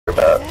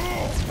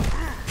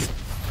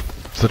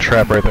It's a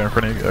trap right there in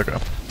front of you. Okay.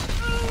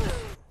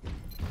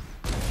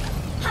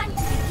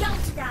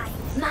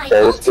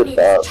 Yeah, just get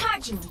that.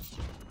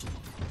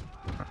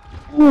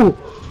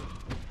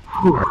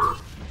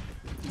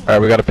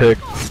 Alright, we got a pig.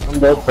 I'm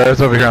dead.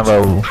 Bear's over here on the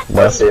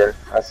left.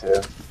 I see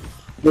her.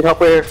 Need help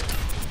here.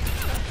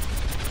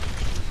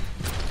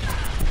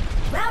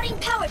 Routing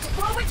power to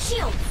forward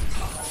shield.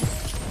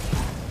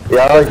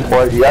 Yeah, I like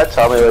boy, you gotta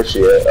tell me where she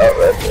is. Oh,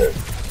 right there.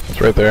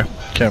 It's right there.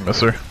 Can't miss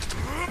her.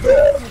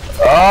 Yeah.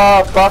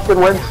 Oh, fucking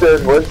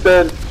Winston.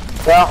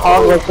 That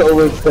hog looks to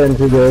overextend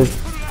too good.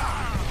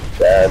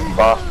 Bad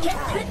fuck.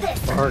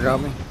 Hard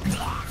got me.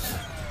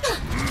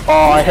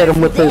 Oh, I hit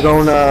him with his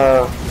own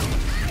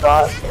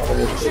shot.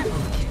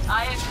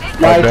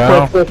 Nice,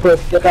 down. quick.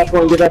 Get that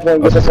point,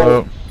 That's what's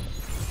up.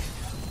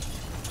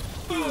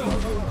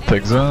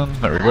 Pigs in.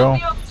 There we go.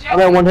 I'm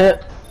at one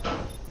hit.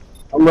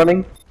 I'm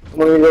running to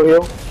go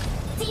heal.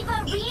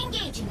 d.va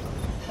re-engaging.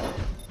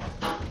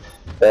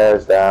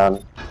 Bear's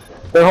down.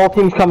 Their whole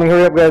team's coming,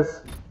 hurry up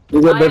guys.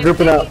 They're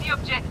grouping up.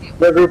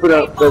 They're grouping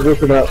up.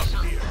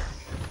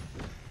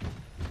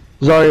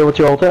 Zarya, what's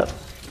your ult at?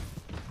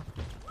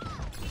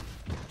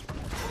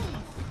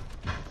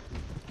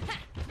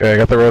 Okay, I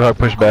got the Roadhog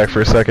pushed back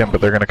for a second, but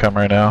they're gonna come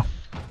right now.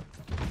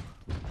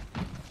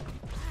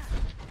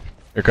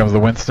 Here comes the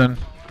Winston.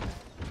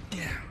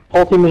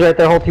 Whole team is right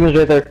there,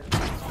 Get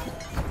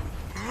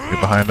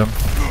behind him.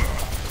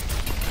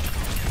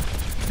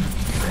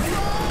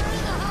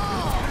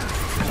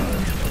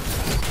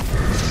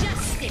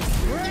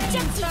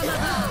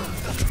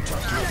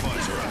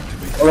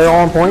 Are they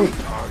all on point?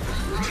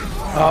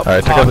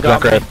 Alright, take out the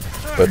Junkrat.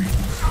 But...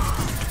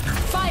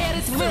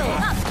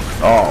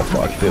 Oh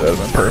fuck, dude, that would've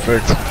been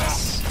perfect.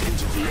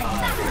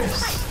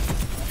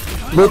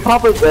 They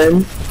pop it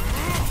then.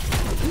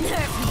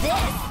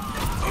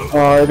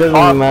 It doesn't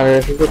even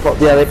matter.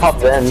 Yeah, they pop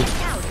then.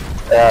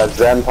 Yeah,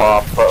 Zen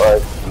pop, but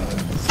like...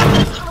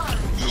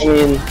 I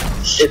mean,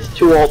 it's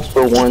two ults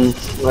for one,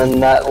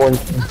 and that one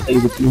can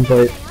save the team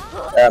fight.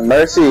 Yeah,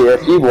 Mercy,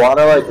 if you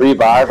wanna like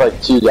revive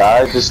like two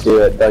guys, just do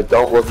it. Like,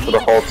 don't look for the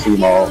whole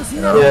team ult,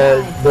 you know?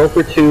 Yeah, go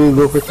for two,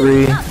 go for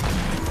three.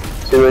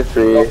 2 or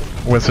 3.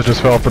 Winston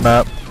just fell off the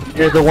map.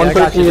 There's the one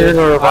person here to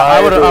revive.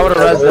 I would've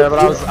res there, but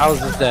I was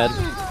just dead.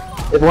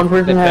 If one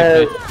person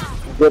had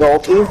good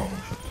ulti,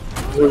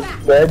 was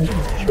dead,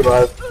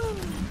 survive.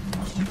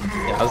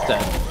 Yeah, I was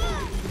dead.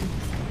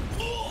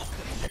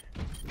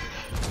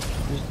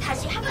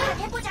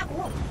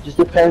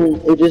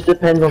 It just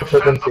depends on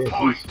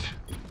circumstances.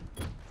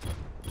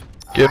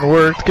 Getting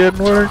worked. Damn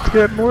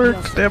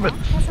it.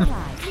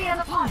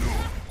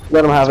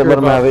 Let him have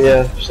it,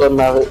 yeah. Just let him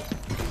have it.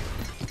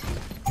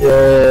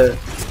 Yeah.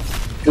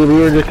 Dude, we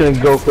were just gonna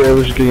go for it, we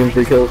were just getting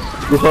 3 kills.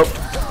 Group up.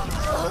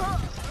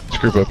 Just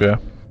group up, yeah.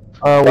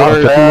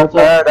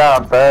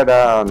 Bear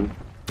down.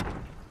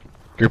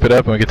 Group it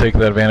up and we can take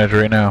that advantage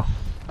right now.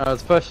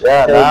 Let's push.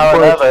 Yeah, now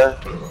or never.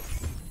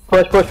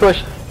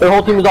 Push. Their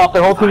whole team is off,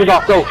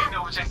 go.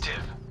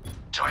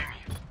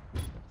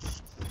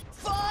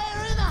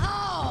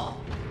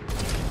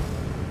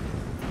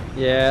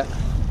 Yeah.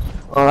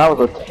 Oh, that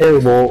was a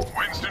terrible.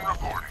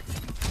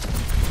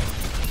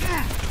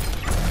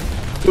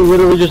 He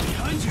literally just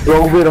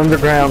drove it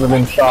underground and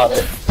then shot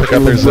it. Took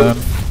out their Zen.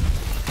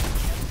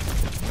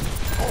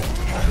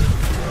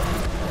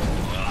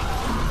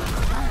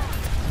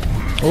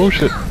 Oh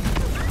shit.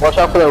 Watch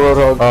out for that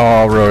Roadhog.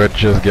 Oh, Road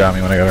just got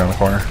me when I got around the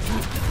corner.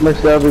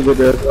 Mixed up, we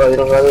good. Oh, you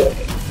don't got it?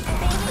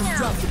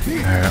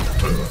 Alright.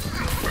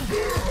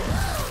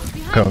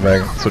 Coming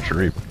back, switch your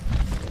reap.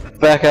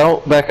 Back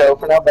out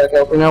for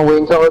now. Wait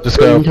until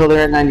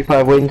they're at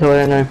 95.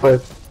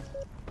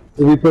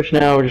 If we push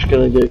now, we're just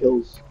gonna get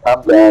kills.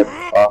 I'm dead.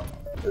 Oh,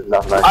 there's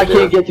nothing I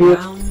can't get to it.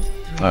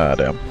 Ah,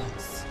 damn.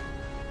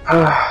 I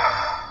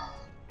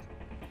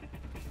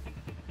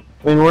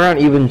mean, we're on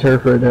even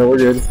turf right now. We're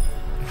good.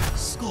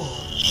 Score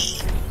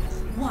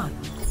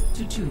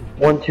 1-2.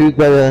 1-2 is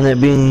better than it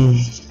being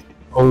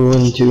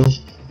 0-2.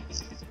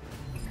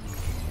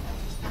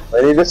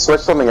 We need to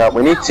switch something up.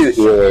 We need 2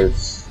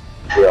 healers,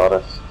 to be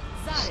honest.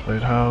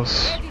 Slate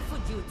house.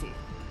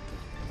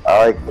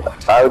 I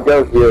would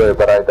go healer,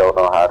 but I don't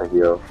know how to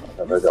heal.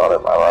 I've never done it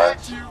in my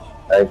life.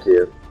 Thank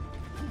you.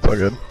 It's all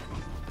good.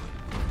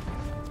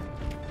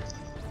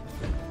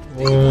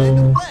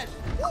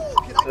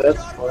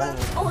 That's fine.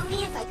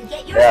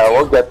 Yeah,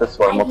 we'll get this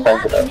one. We'll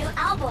tank it up.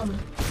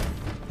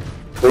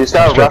 We just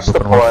gotta rush the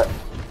point.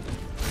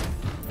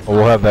 Well,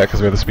 we'll have that because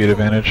we have the speed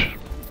advantage.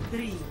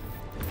 3,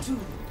 2,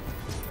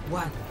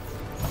 1.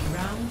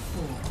 Round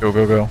 4.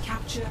 Go.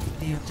 Capture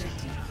the objective.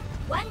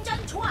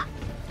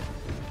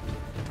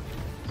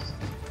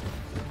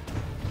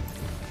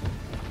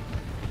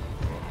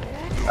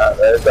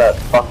 There's that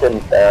fucking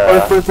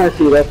First I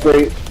see, that's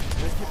great.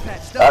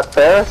 that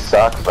bear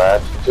sucks,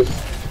 man. Just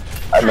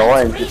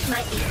annoying.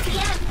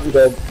 I'm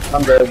dead.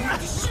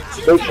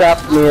 They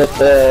trapped me at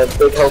the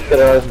big health kit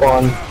I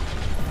spawn.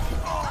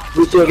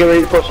 Lucio, get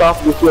ready to push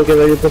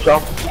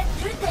off.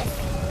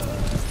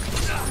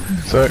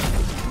 Sick.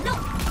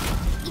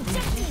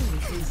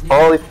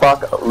 Holy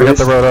fuck. We got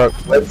the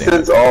Roadhog.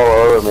 Winston's all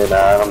over me,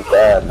 man. I'm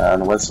dead,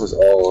 man. Winston's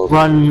all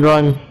over me.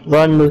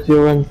 Run,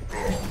 Lucio, run.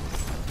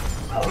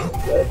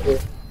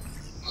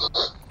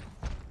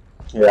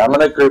 Yeah, I'm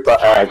gonna group up.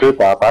 I'll group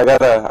up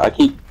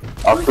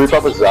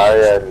with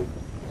Zarya and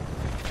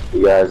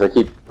you guys. I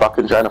keep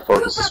fucking trying to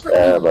focus this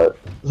spam, but...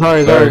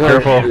 Zarya,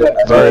 careful.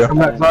 Zarya, come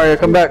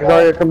back,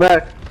 Zarya, come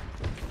back.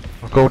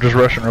 Let's go just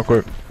rushing real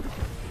quick.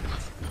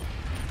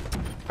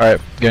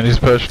 Alright, Genji's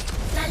pushed.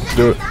 Let's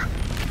do it.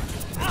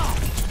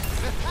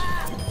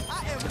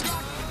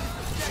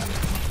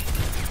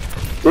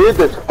 Dude,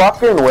 this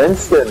fucking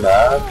Winston,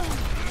 man.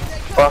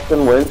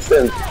 Fucking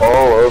Winston's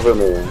all over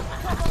me.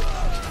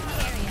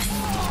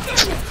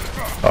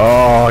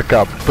 Oh, I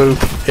got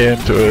booped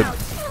into it.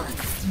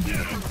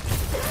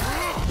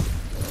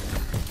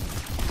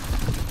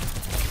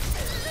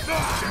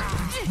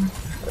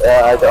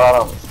 Yeah, I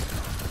got him.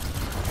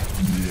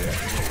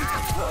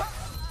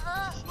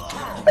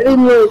 I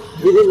didn't know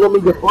you didn't let me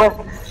deflect.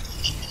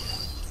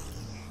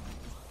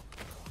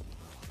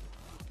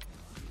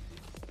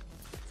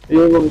 You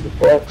didn't let me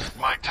deflect.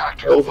 My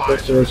tactical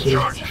visor is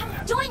charged.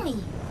 Join me.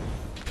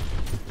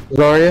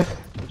 Zarya,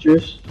 what's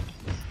yours?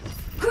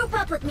 Group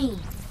up with me.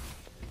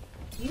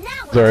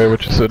 Now Zarya,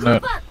 what you sitting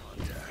at? group up.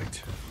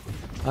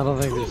 I don't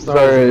think there's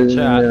stars in the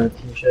chat.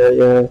 Team chat,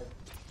 yeah.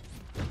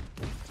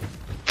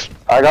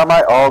 I got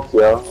my ult,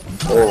 yo.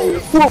 Oh.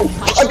 Whoa,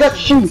 I got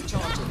shoot!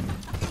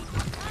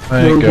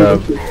 Thank God.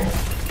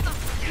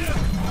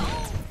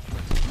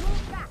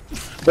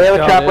 They have a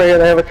trap right here,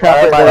 they have a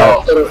trap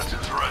right there.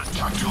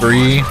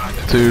 3,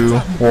 2,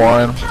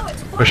 1.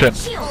 Push in.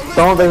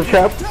 Someone, there's a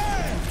trap.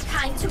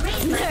 Time to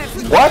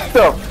raise. What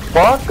the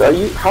fuck? Are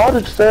you? How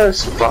did Fair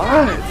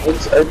survive?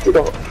 I did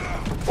a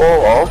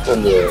full ult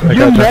in there. I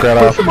got took that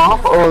off. Him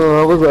off? Oh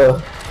no, that was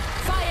a...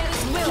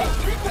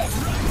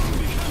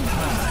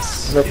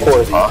 Of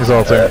course. He's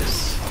all there.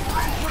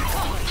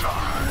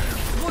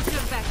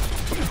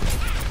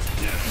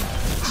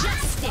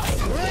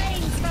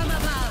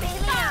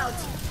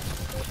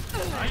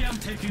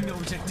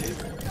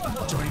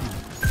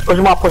 Push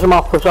him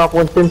off,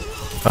 Winston.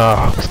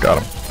 Oh, just got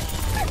him.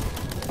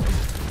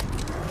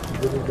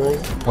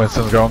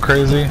 Winston's going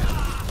crazy.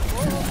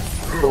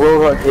 The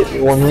Roadhog hit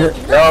me 1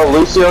 hit. No,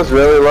 Lucio's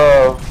really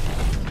low.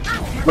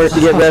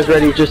 Mercy, get res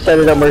ready, just set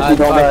it up, Mercy,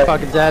 don't die. I'm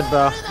fucking dead,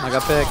 bro. I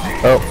got picked.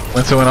 Oh,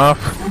 Winston went off.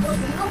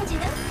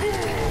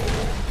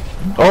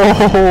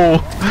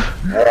 Oh!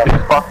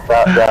 Yeah, fuck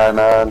that guy,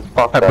 man.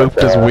 Fuck I that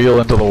booped his guy. wheel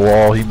into the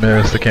wall. He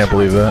missed. I can't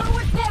believe that.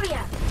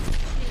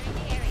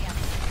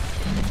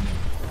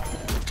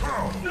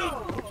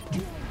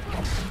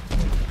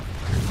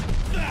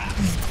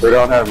 They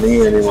don't have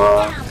me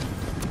anymore.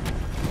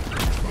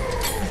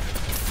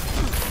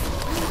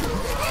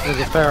 There's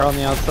a fair on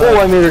the outside.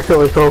 Oh, I made her kill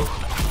herself.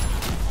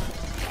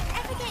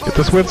 Get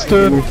this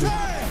Winston.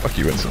 Fuck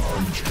you, Winston.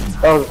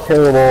 That was a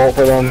terrible ult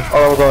for them. Oh,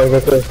 that was always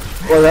good too.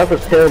 Well, that's a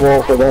terrible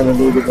ult for them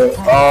indeed. But...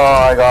 Oh,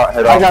 I got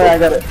hit off. I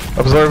got it.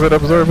 Observe it,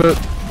 observe it.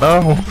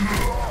 No.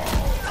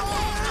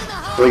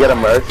 Do we get a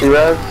Mercy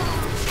res?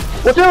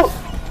 Watch out!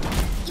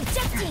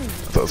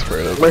 That's what I was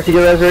afraid of. Mercy,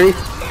 get res ready.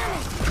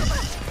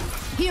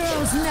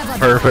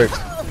 Perfect.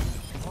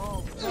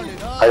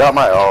 I got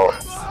my ult.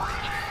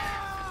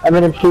 I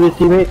made him shoot his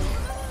teammate.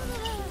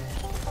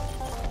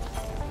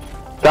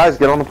 Guys,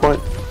 get on the point.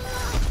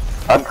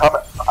 I'm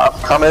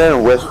coming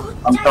in with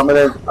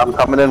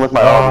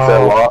my ult.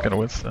 Oh, fucking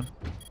Winston.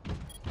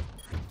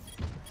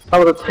 That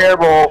was a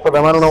terrible ult for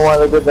them. I don't know why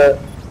they did that.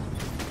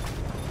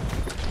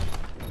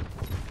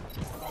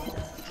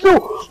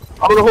 No!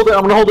 I'm gonna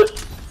hold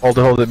it.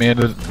 Hold it, me and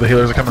the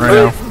healers are coming right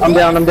now. I'm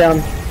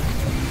down.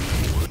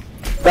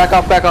 Back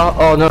off.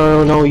 Oh,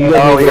 no, you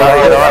gotta we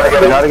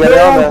gotta get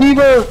on.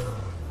 D.va!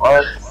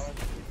 What?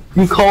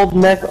 You called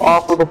neck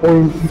off of the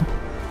point.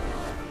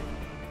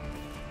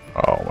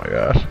 Oh my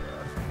gosh.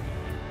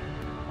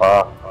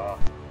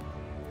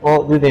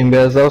 Well, good thing,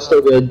 guys. That was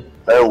still good.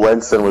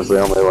 Winston was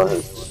the only one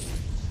who...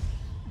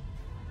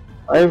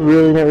 I've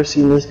really never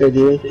seen this guy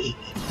do anything.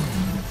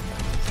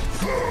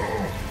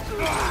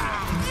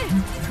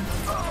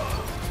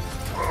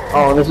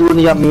 Oh, and this is when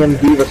you got me and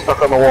D.va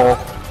stuck on the wall.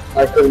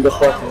 I couldn't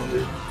deflect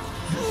him.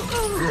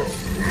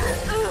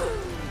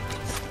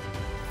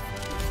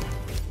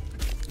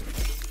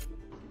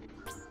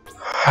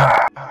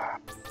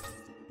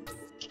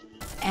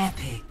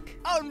 Epic.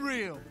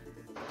 Unreal.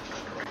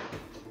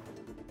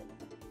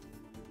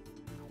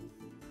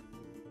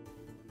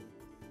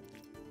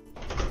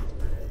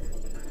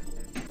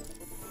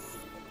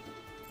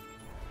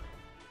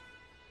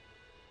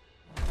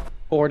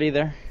 $40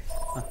 there.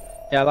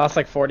 Yeah, I lost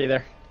like 40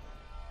 there.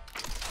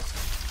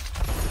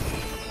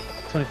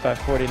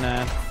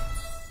 25.49.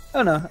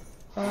 Oh no,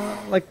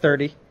 like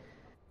 30.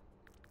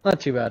 Not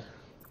too bad.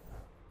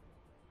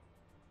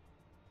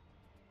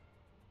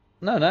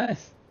 No,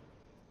 nice.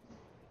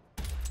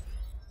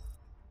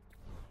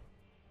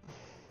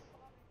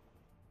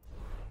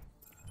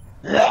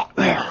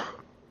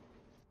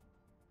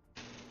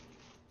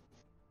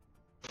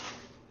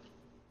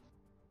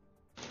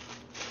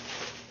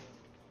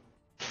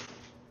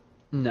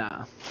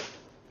 Nah.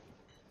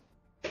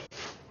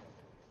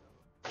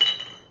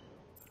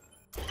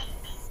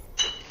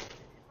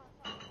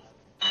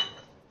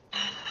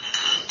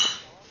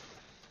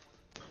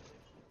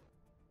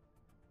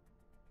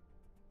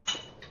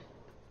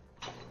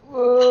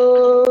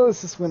 Whoa,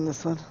 let's just win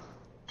this one.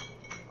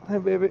 Hey,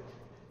 baby.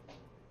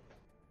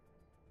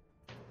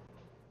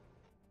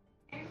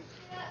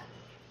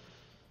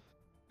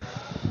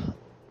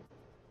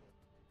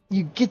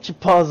 You get your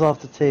paws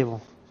off the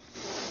table.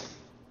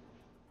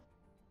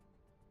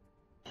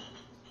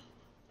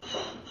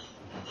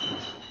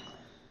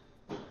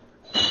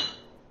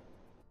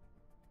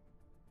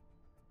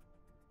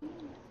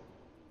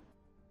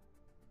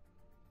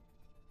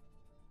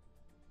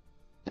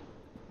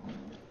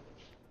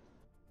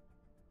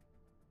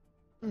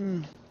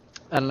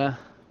 I don't know.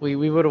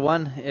 We would have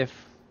won if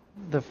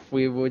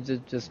we would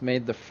have just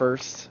made the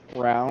first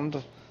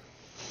round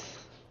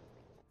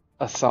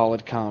a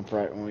solid comp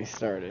right when we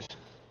started.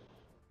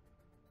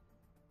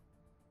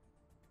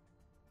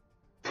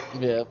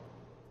 Yep.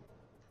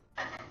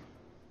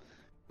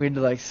 We had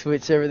to like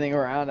switch everything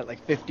around at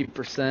like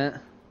 50%.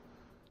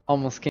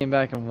 Almost came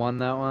back and won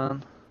that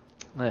one.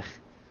 Ugh.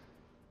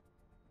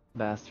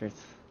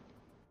 Bastards.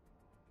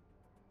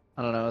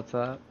 I don't know what's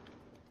that.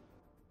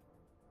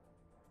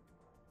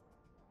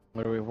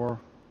 What are we were?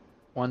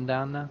 1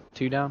 down now?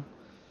 2 down?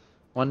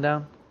 1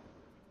 down?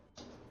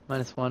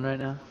 -1 right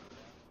now?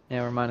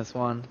 Yeah, we're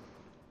 -1.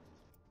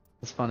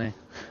 It's funny.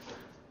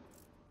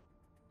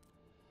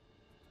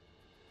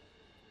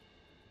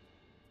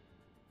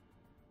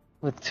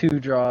 With 2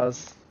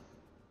 draws.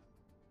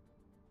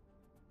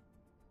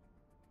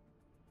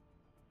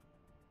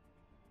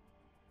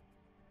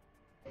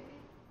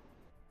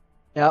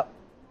 Yep.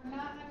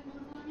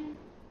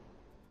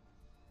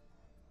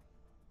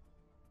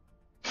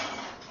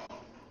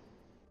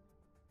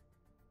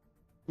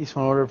 You just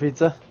want to order a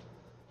pizza?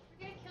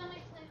 We're gonna kill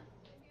my plant.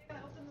 You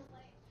gotta open the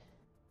light.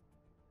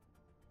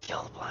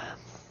 Kill the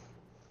plants.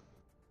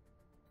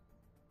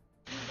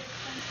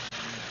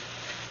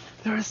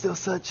 There is still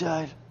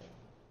sunshine.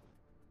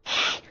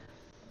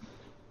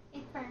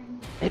 It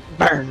burns. It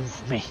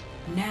burns me.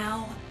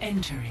 Now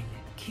entering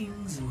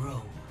King's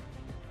Row.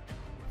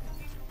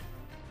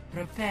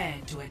 Prepare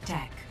to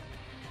attack.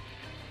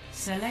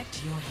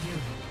 Select your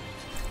hero.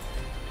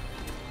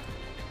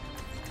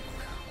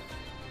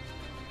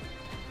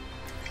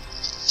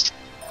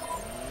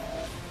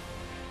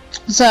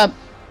 What's up?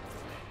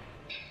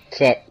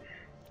 What's up?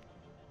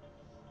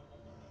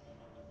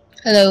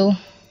 Hello.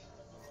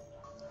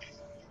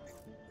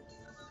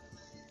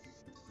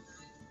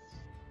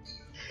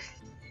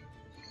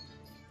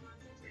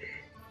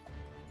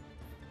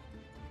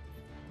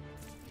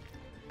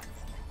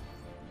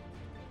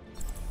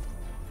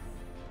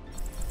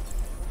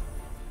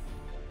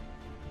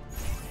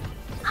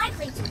 I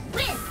play to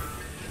win.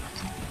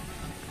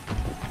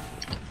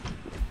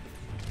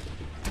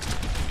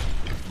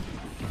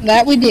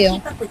 That we do.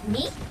 Keep up with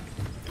me.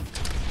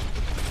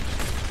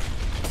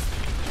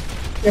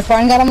 Your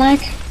friend got a mic?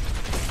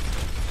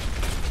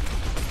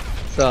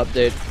 What's up,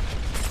 dude?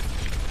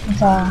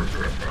 What's up?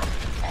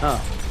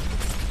 Oh.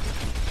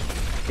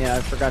 Yeah,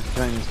 I forgot to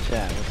join this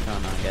chat. What's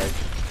going on, guys?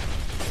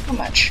 How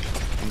much?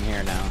 I'm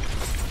here now.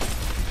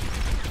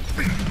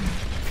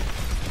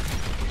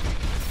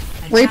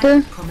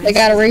 Reaper? They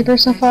got a Reaper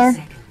so far?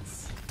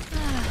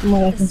 From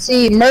what I can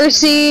see.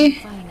 Mercy!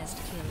 Finest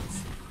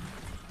kills.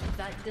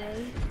 That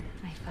day,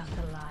 I felt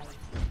alive.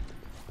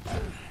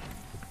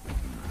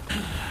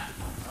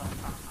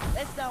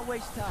 Let's not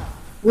waste time.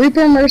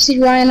 Reaper, Mercy,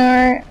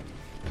 Reinhardt,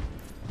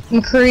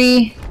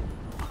 McCree.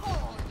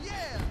 Oh,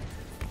 yeah.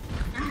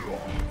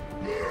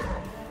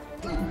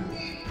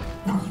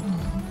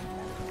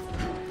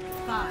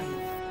 5,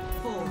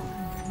 4,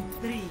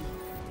 3,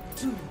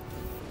 2,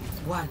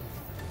 1.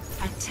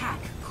 Attack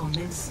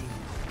commencing.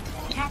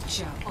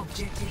 Capture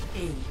objective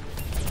A.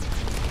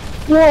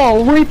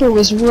 Whoa, Reaper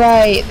was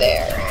right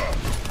there.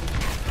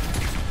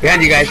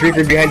 Behind you guys,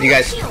 Reaper behind you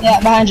guys. Yeah,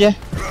 behind you.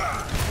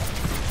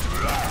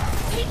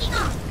 Taking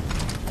off.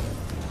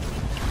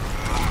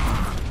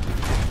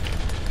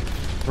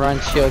 Run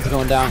shield's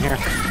going down here.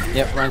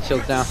 Yep, run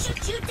shield's down.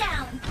 Shoot you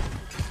down.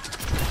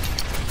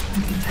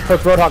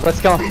 Quick, Roadhog,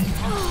 let's kill him.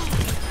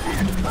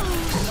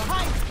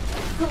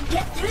 We'll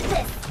get through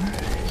this.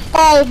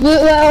 Oh,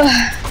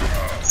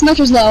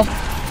 Smelter's low.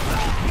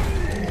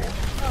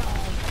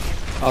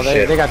 Oh,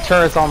 they got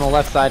turrets on the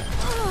left side.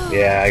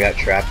 Yeah, I got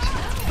trapped.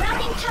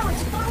 Rounding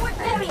towards forward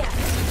barrier.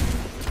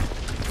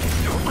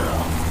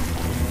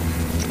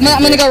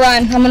 I'm gonna go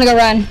run. I'm gonna go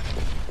run.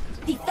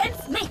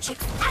 Defense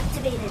matrix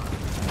activated.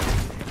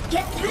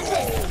 Get through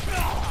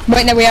this.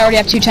 Wait, no, we already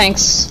have 2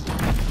 tanks.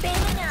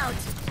 Bailing out.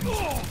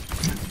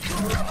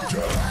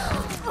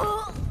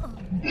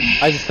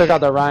 I just took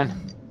out the Ryan.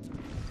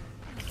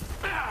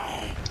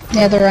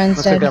 Yeah, the run's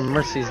Looks like dead. their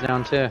Mercy's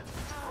down too.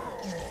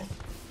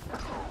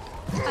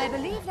 I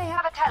believe they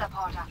have a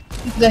teleporter.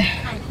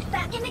 I'm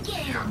back in the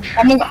game.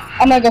 I'm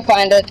gonna go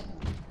find it.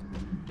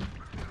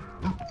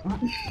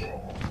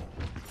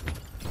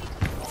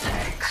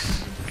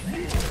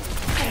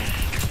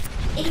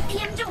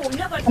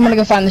 I'm gonna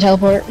go find the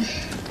teleport.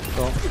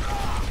 Cool.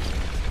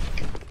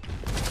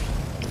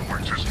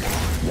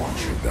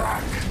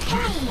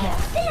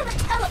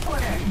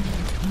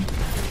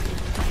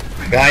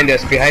 Behind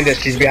us,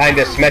 she's behind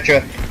us.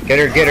 Symmetra, get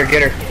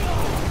her.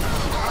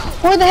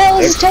 Where the hell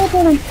is this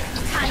teleporting?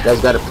 You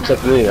guys gotta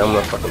protect me, I'm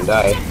gonna fucking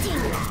die.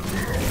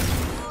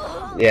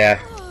 Yeah,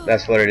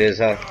 that's what it is,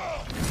 huh?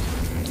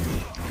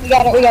 We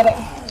got it.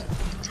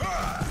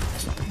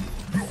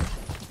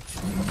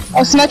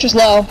 Oh, Symmetra's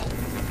low.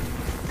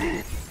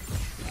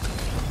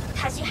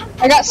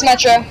 I got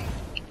Symmetra.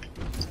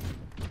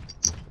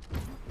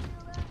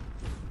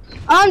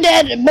 I'm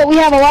dead, but we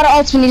have a lot of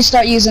ults we need to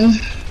start using.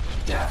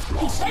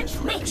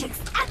 Matrix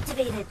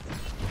activated.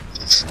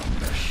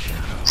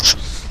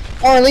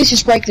 Or at least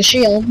just break the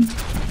shield.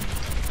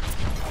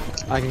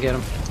 I can get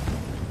him.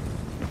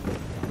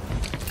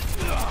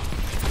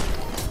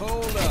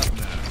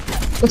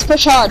 Let's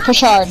push hard.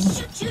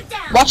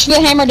 Watch the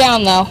hammer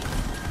down though.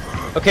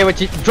 Okay, wait,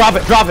 drop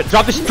it. Drop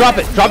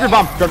your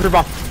bomb.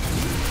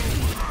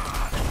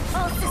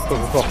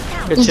 Cool.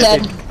 Good He's shit,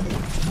 dead. dude.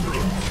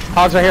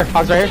 Hogs right here.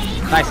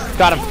 Nice,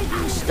 got him.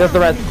 There's the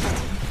res.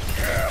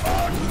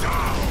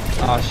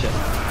 Oh shit.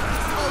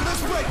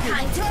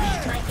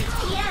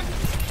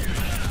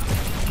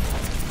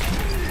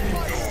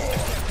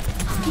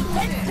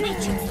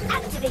 Matrix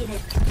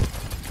activated.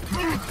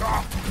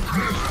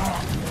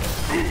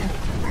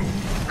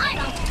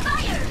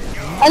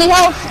 Any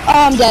health? Oh,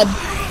 I'm dead.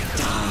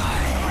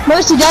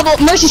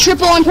 Mercy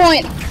triple on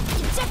point.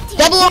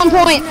 Double on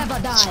point.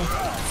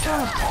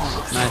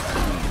 Nice.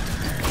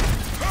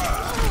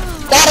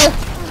 Got her.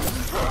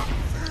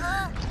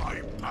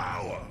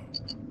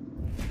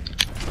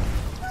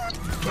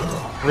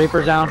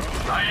 Reaper down.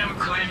 I am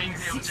claiming the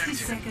 60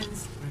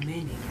 seconds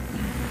remaining.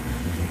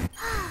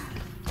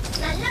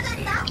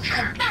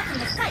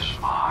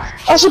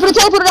 Oh, she put a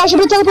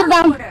teleporter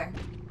down.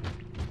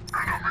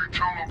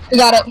 We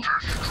got it.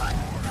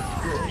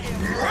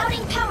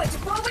 Routing power to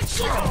forward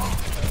shield.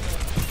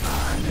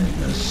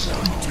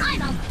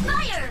 I'm on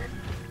fire.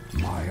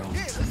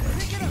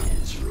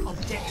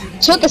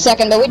 Took a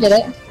second, but we did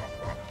it.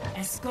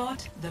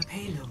 Escort the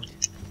payload.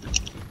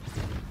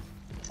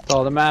 That's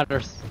all that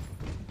matters.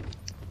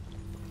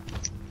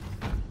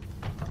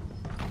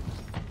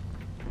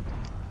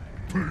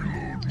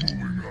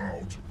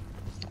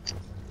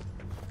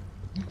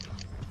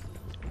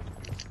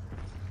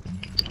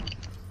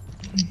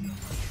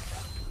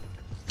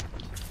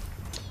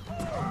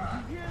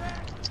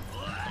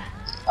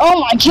 Oh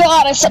my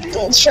god, I stepped in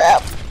the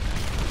trap.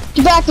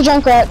 Get back the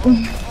Junkrat.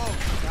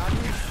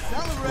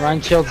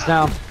 Ryan shields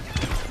down.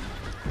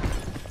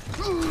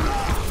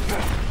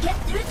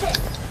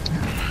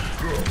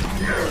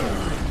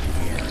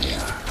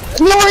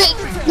 Ignore it!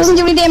 Doesn't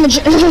do any damage.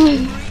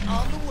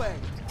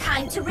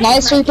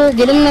 Nice, Reaper.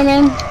 Get in there,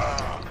 man.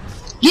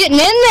 Getting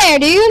in there,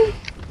 dude!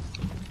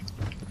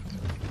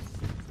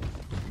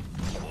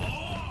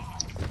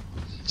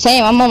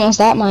 Same, I'm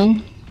almost at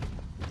mine.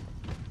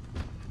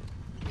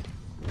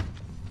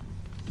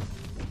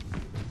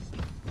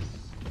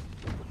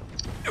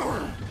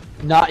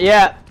 Not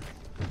yet.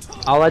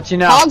 I'll let you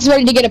know. Hog's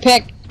ready to get a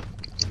pick.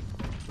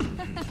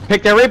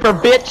 Pick that Reaper,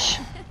 bitch!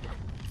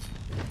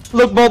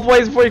 Look both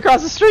ways before you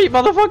cross the street,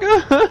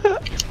 motherfucker!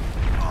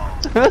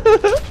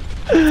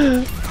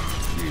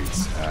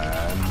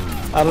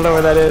 I don't know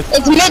where that is.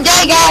 It's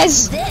midday,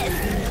 guys!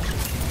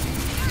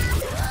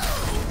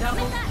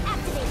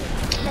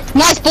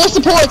 Nice, both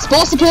supports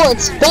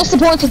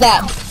with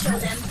that.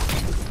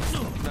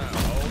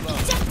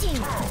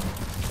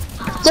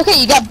 It's okay,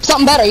 you got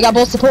something better, you got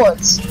both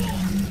supports.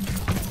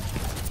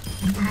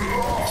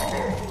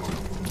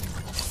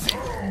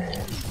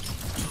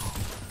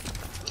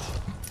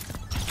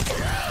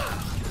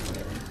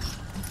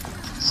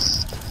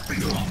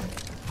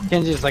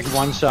 Kenji's like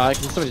one shot.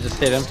 Can somebody just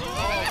hit him?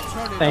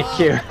 Thank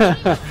you.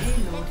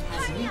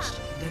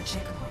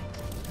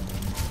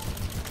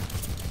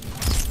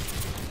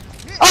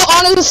 Oh,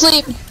 on to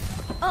sleep.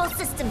 All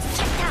systems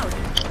checked out.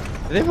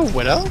 Do they have a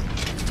widow?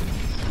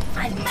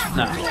 I'm back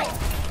No. on play.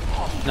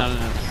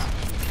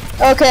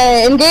 No.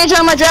 Okay, engage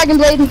on my Dragon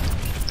Blade.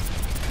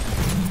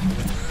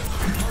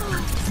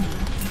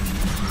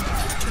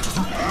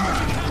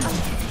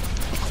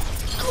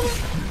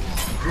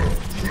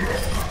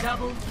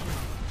 Double.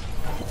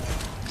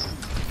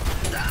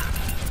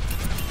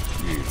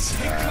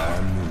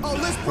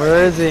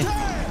 Where is he?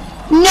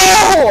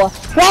 No!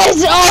 Why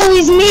is it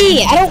always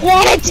me? I don't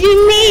want it to be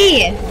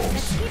me!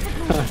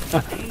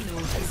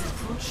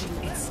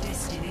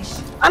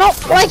 I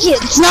don't like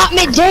it. It's not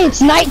midday,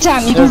 it's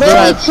nighttime. You can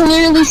barely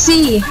clearly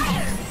see.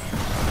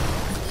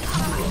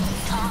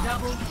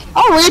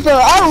 Our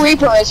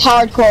Reaper is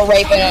hardcore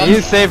raping him.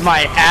 You saved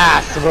my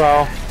ass,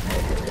 bro.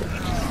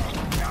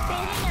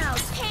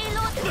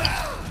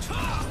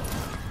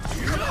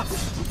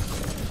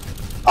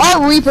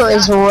 Our Reaper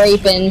is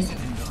raping.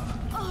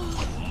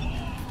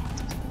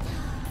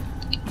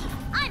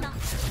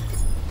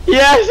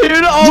 Yeah,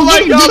 dude. Oh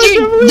my god.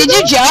 Did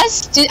you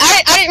just?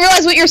 I didn't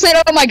realize what you were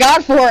saying. Oh my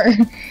god for.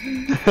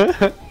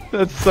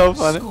 That's so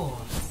funny. Score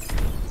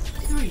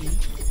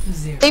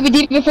 3-0. Baby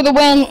D.va for the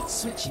win.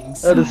 Switching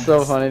That is so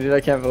sides. funny, dude.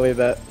 I can't believe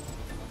that.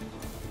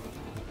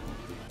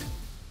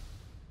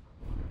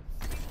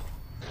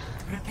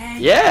 Prepare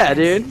Yeah, your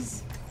dude.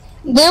 defenses.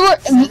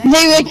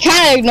 They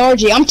kind of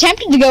ignored you. I'm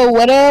tempted to go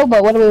Widow,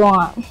 but what do we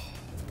want?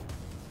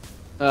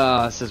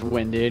 Oh, this is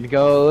win, dude.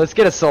 Go. Let's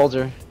get a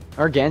soldier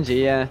or Genji.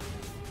 Yeah.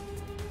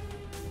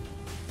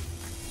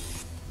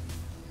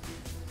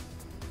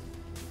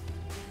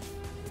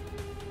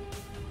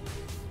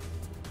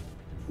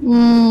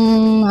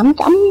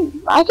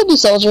 I could do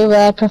Soldier, but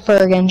I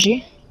prefer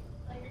Genji.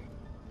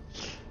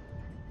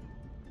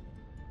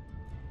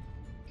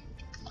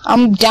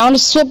 I'm down to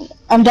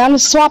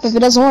swap if it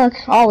doesn't work.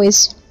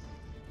 Always.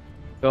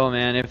 Go,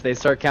 man. If they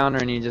start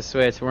countering you, just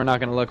switch. We're not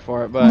gonna look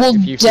for it, but Well,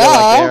 if you feel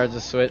like they duh. are,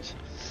 just switch.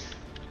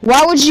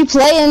 Why would you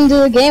play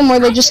into a game where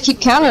they just keep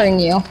countering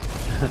you?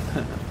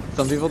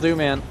 Some people do,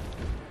 man.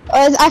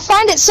 I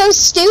find it so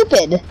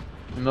stupid.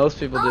 Most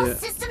people do.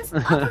 Systems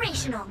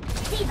operational.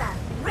 d.va,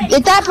 ready.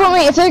 At that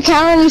point, if they're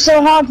countering you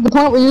so hard to the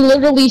point where you're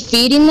literally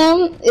feeding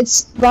them,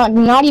 it's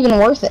not even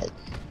worth it.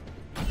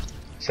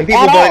 Some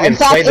people At don't all. even In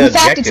fact, play the it's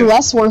objective.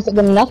 less worth it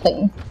than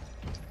nothing.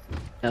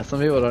 Yeah,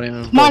 some people don't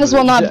even. Might as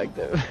well not-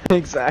 Objective.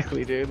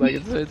 Exactly, dude. Like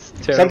it's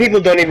terrible. Some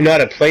people don't even know how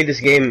to play this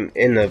game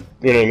in the,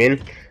 you know what I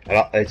mean?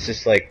 It's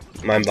just like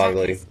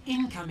mind-boggling.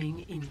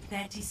 Incoming in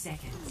 30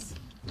 seconds.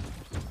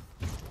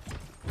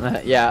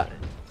 Yeah.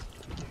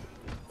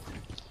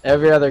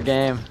 Every other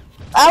game.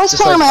 I was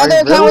Just playing like, my are other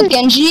you account really? with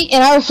Genji,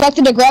 and I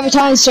reflected a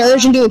Graviton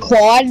Surge into a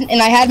quad,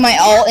 and I had my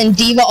ult, and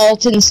D.va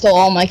ulted and stole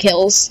all my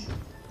kills.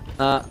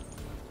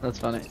 That's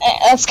funny.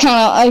 That's kind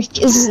of like,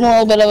 this is a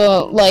little bit of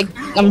a, like,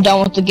 I'm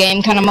done with the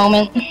game kind of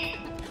moment. 5,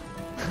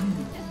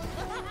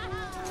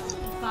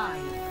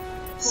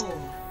 4,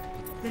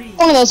 3.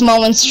 One of those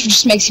moments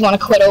just makes you want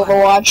to quit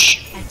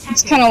Overwatch.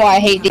 That's kind of why I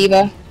hate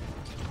D.va.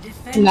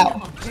 Defend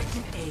No.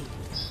 objective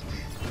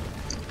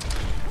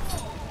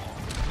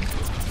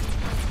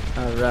A.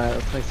 Alright,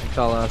 let's make some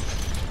call-outs.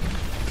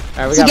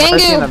 Alright, we It's a got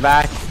Mercy Gengu. in the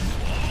back.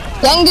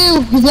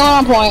 Gengu, he's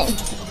not on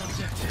point.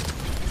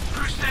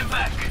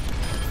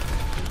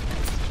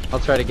 I'll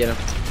try to get him.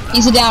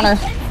 He's a downer.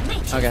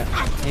 Okay,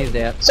 he's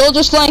dead.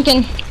 Soldier's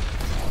flanking.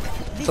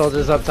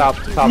 Soldiers up top,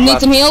 top Need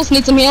left. some heals,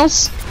 need some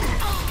heals.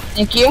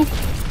 Thank you.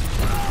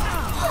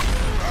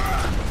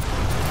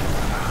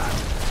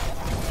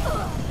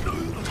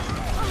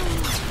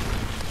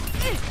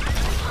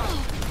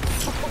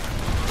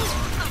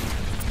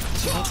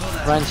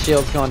 Run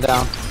shield's going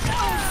down.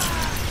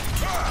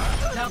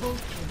 Double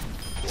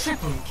kill.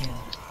 Triple kill.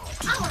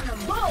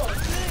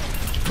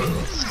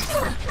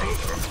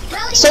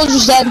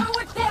 Soldier's dead.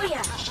 Forward barrier.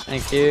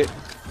 Thank you.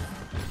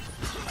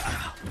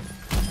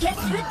 Get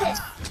with this.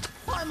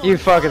 You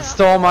fucking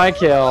stole my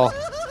kill.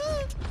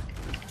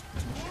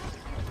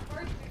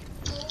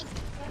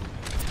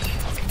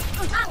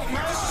 I'm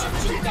gonna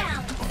shoot you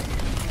down.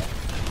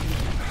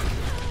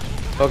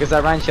 Focus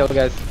that Ryan shield,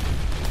 guys.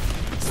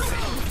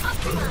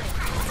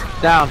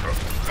 Down.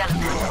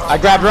 I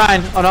grabbed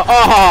Ryan. Oh no.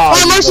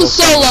 Oh! My Mercy's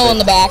so low in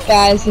the back,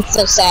 guys. It's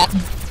so sad.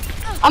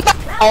 I'm back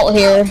to ult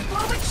here.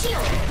 Forward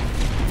shield.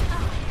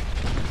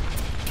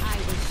 I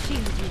will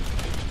shield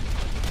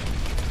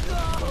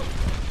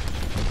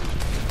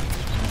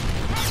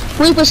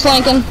you. Reaper's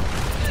flanking.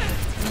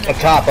 Up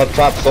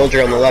top,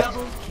 soldier on the left.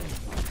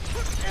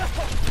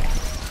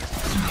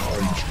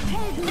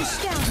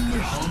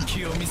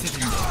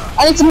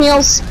 I need some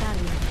heals.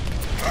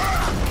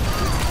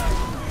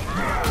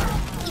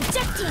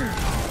 Ejecting.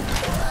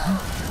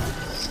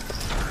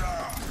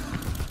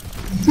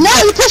 No,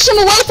 you pushed him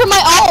away from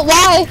my ult.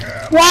 Why?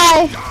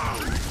 Why?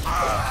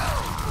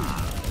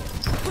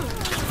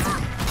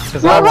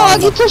 Because I Warhog,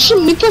 wanted you him.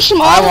 pushed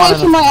him I all the way wanted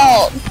from my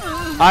ult.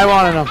 I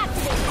wanted him.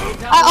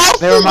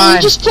 They were You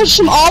mine. just pushed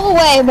him all the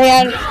way,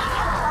 man.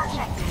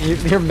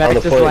 Your On medic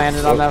the just point.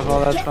 landed on that ball.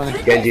 That's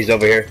funny. Genji's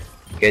over here.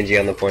 Genji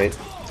on the point.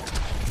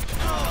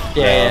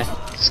 Yeah.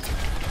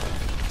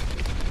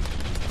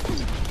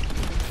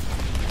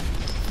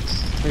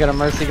 We got a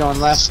Mercy going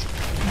left.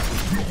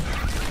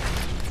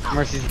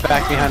 Mercy's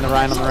back behind the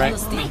Ryan on the right.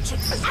 I've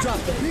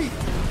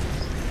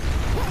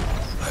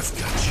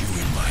got you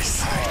in my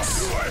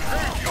sights.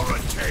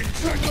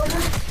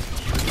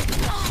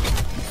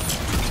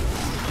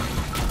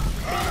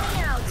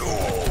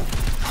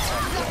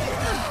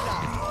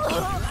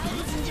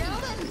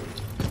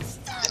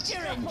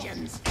 Your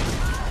attention.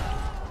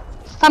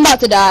 I'm about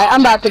to die.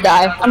 I'm about to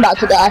die. I'm about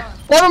to die.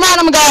 Never mind,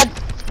 I'm a god.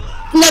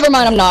 Never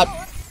mind, I'm not.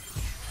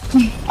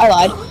 I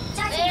lied.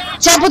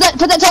 So put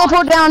that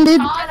teleport down,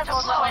 dude.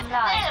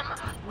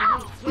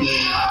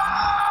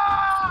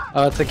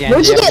 Oh, it's again.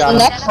 Where'd you Yeah, get got him.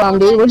 neck from,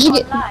 dude? Where'd you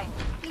get?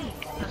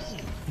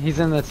 He's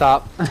in the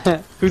top.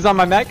 Who's on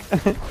my mech? Time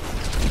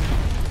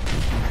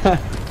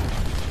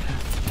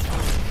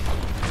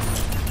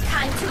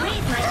to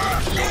raise my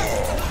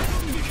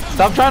EP.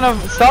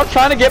 Stop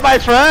trying to get my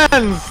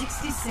friends.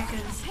 60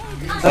 seconds.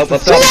 Up top, the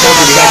soldier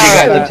behind you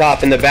guys, Yeah. up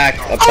top in the back,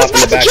 up I was top in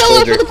about the to back, kill her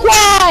soldier. for the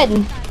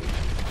quad.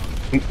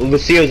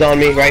 Lucio's on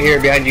me, right here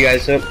behind you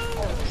guys. Up.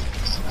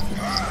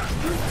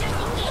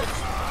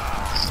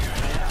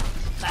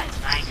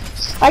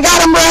 I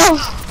got him, bro.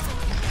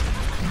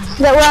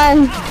 That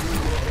run.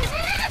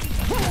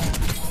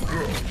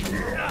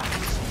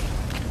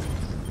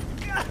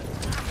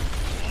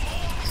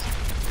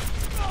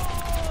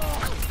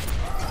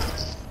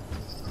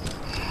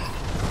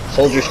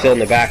 Soldier's still in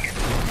the back.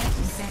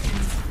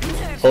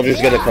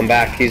 Soldier's gonna come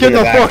back. He's Get in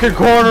the back. fucking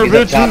corner, He's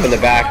bitches. up top in the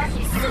back.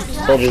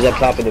 Soldier's up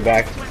top in the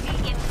back.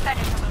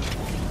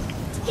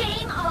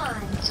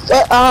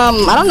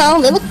 I don't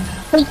know. They look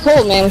pretty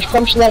cool, man. We should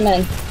probably let them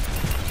in.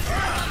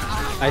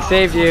 I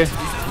saved you.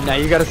 Now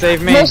you gotta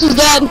save me. Mercy's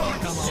dead.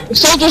 The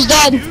soldier's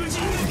dead.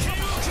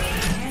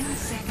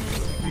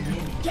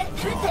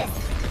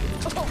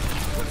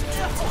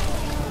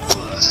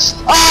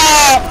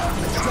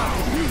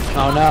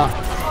 Oh no.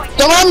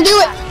 Don't let him do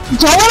it.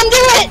 Don't let him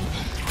do it.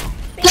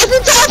 Get the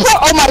teleport.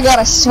 Oh my god,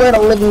 I swear to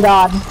living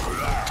God.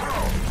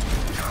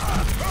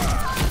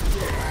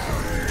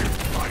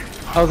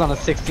 I was on a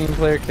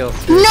 16-player kill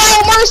streak. No,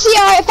 Mercy!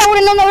 If I would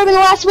have known that would have been the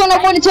last one, I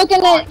would have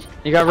taken it.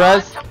 You got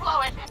res?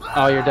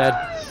 Oh, you're dead.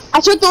 I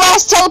took the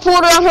last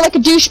teleporter on her like a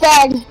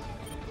douchebag.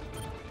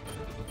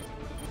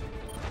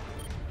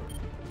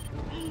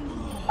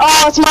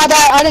 Oh, it's my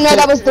bad. I didn't know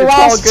that was the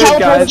last all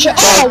good, teleporter.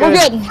 guys. Oh, we're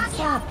good.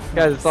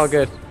 Guys, it's all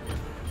good.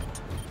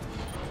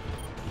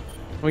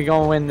 We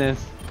gonna win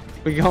this.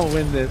 We gonna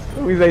win this.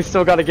 They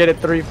still gotta get it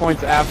 3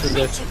 points after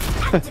this.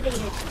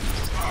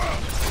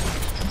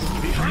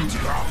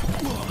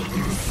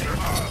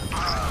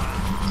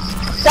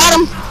 Got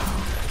him.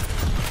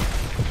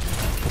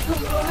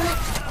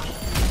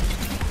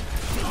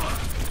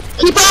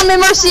 Keep on me,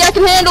 Mercy. I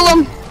can handle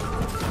him.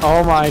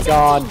 Oh my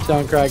god,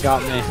 Junkrat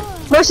got me.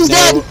 Mercy's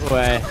dead. No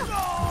way.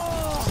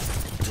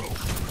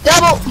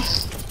 Double.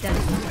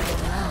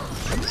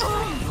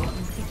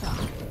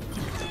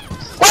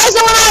 What is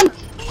going on?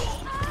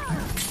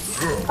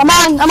 I'm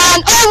on. I'm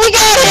on. Oh, we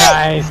got it.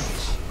 Nice.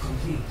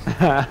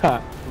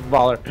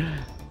 Baller.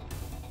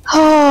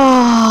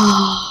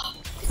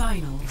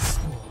 Final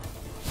score.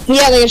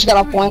 Yeah, they just got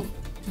off point.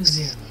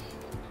 0.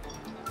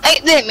 They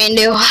didn't mean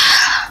to.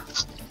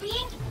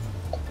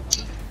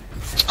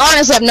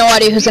 Honestly, I have no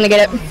idea who's gonna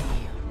get it.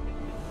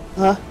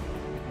 Huh?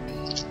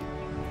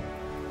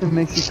 It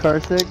makes you car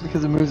sick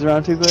because it moves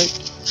around too quick.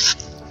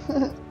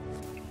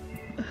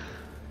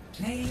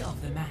 Play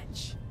of the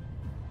match.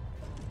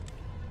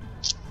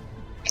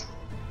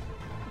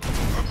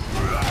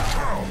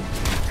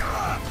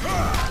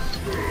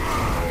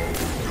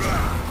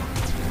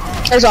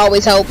 There's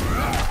always hope.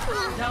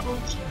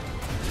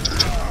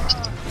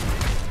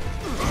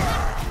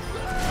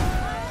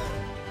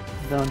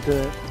 Don't do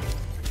it.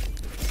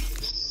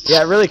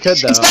 Yeah, it really could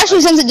though.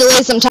 Especially since it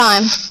delays some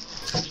time.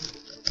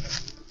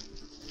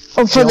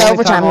 Oh, for the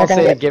overtime, I'll they're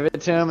gonna say get. to give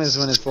it to him is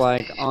when it's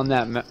like on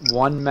that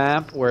one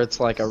map where it's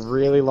like a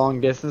really long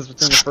distance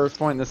between the first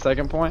point and the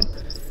second point.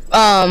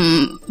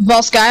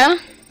 Volskaya?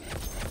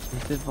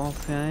 Is it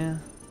Volskaya?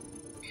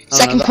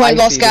 Second point,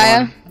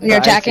 Volskaya. When you're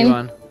attacking.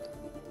 One.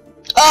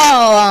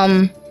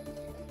 Oh,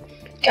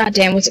 God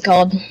damn, what's it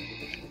called?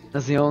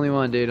 That's the only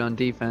one, dude, on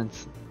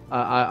defense.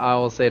 I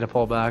will say to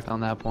pull back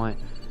on that point.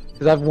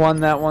 Because I've won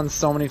that one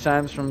so many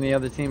times from the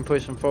other team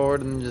pushing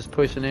forward and just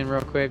pushing in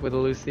real quick with a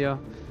Lucio.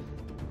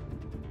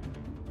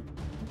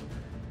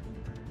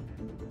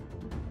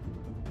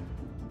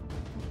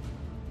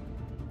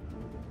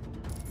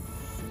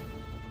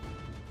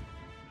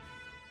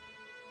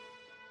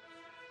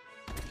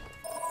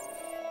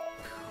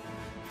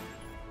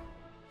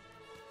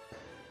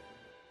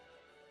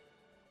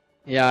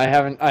 Yeah,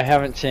 I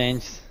haven't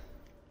changed.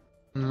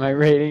 My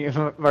rating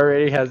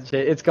hasn't changed.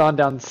 It's gone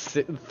down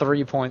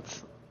 3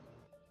 points.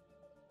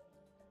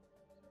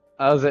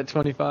 I was at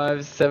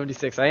 25,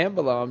 76. I am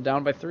below. I'm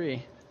down by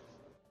 3.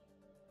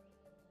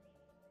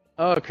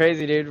 Oh,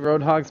 crazy, dude.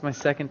 Roadhog's my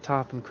second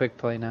top in quick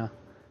play now.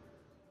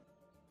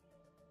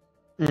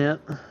 Yeah.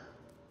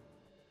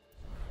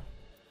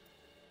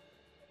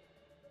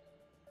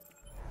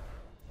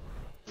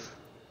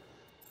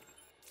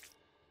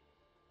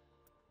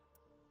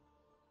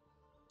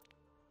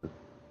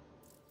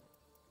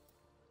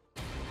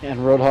 And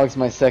Roadhog's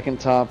my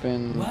second top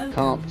in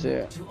comp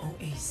too. To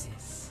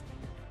Oasis.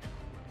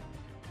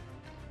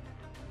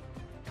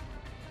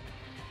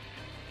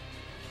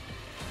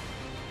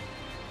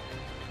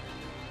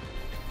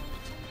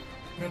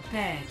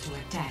 Prepare to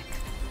attack.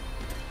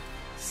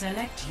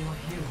 Select your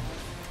hero.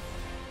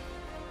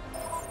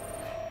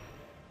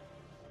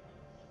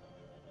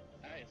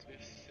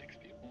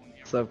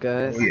 What's up,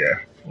 guys? Oh yeah.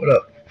 What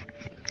up?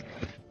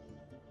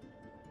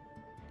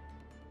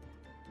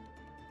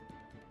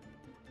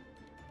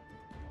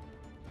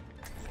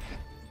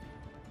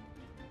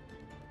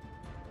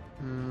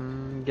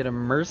 Get a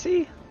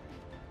Mercy?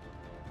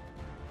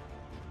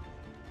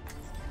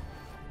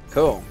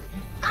 Cool.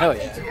 Hell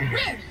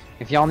yeah.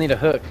 If y'all need a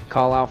hook,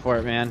 call out for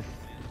it, man.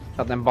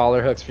 Got them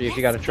baller hooks for you if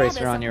you got a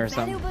tracer on you or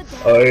something.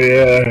 Oh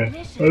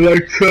yeah. I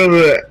like some of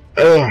it.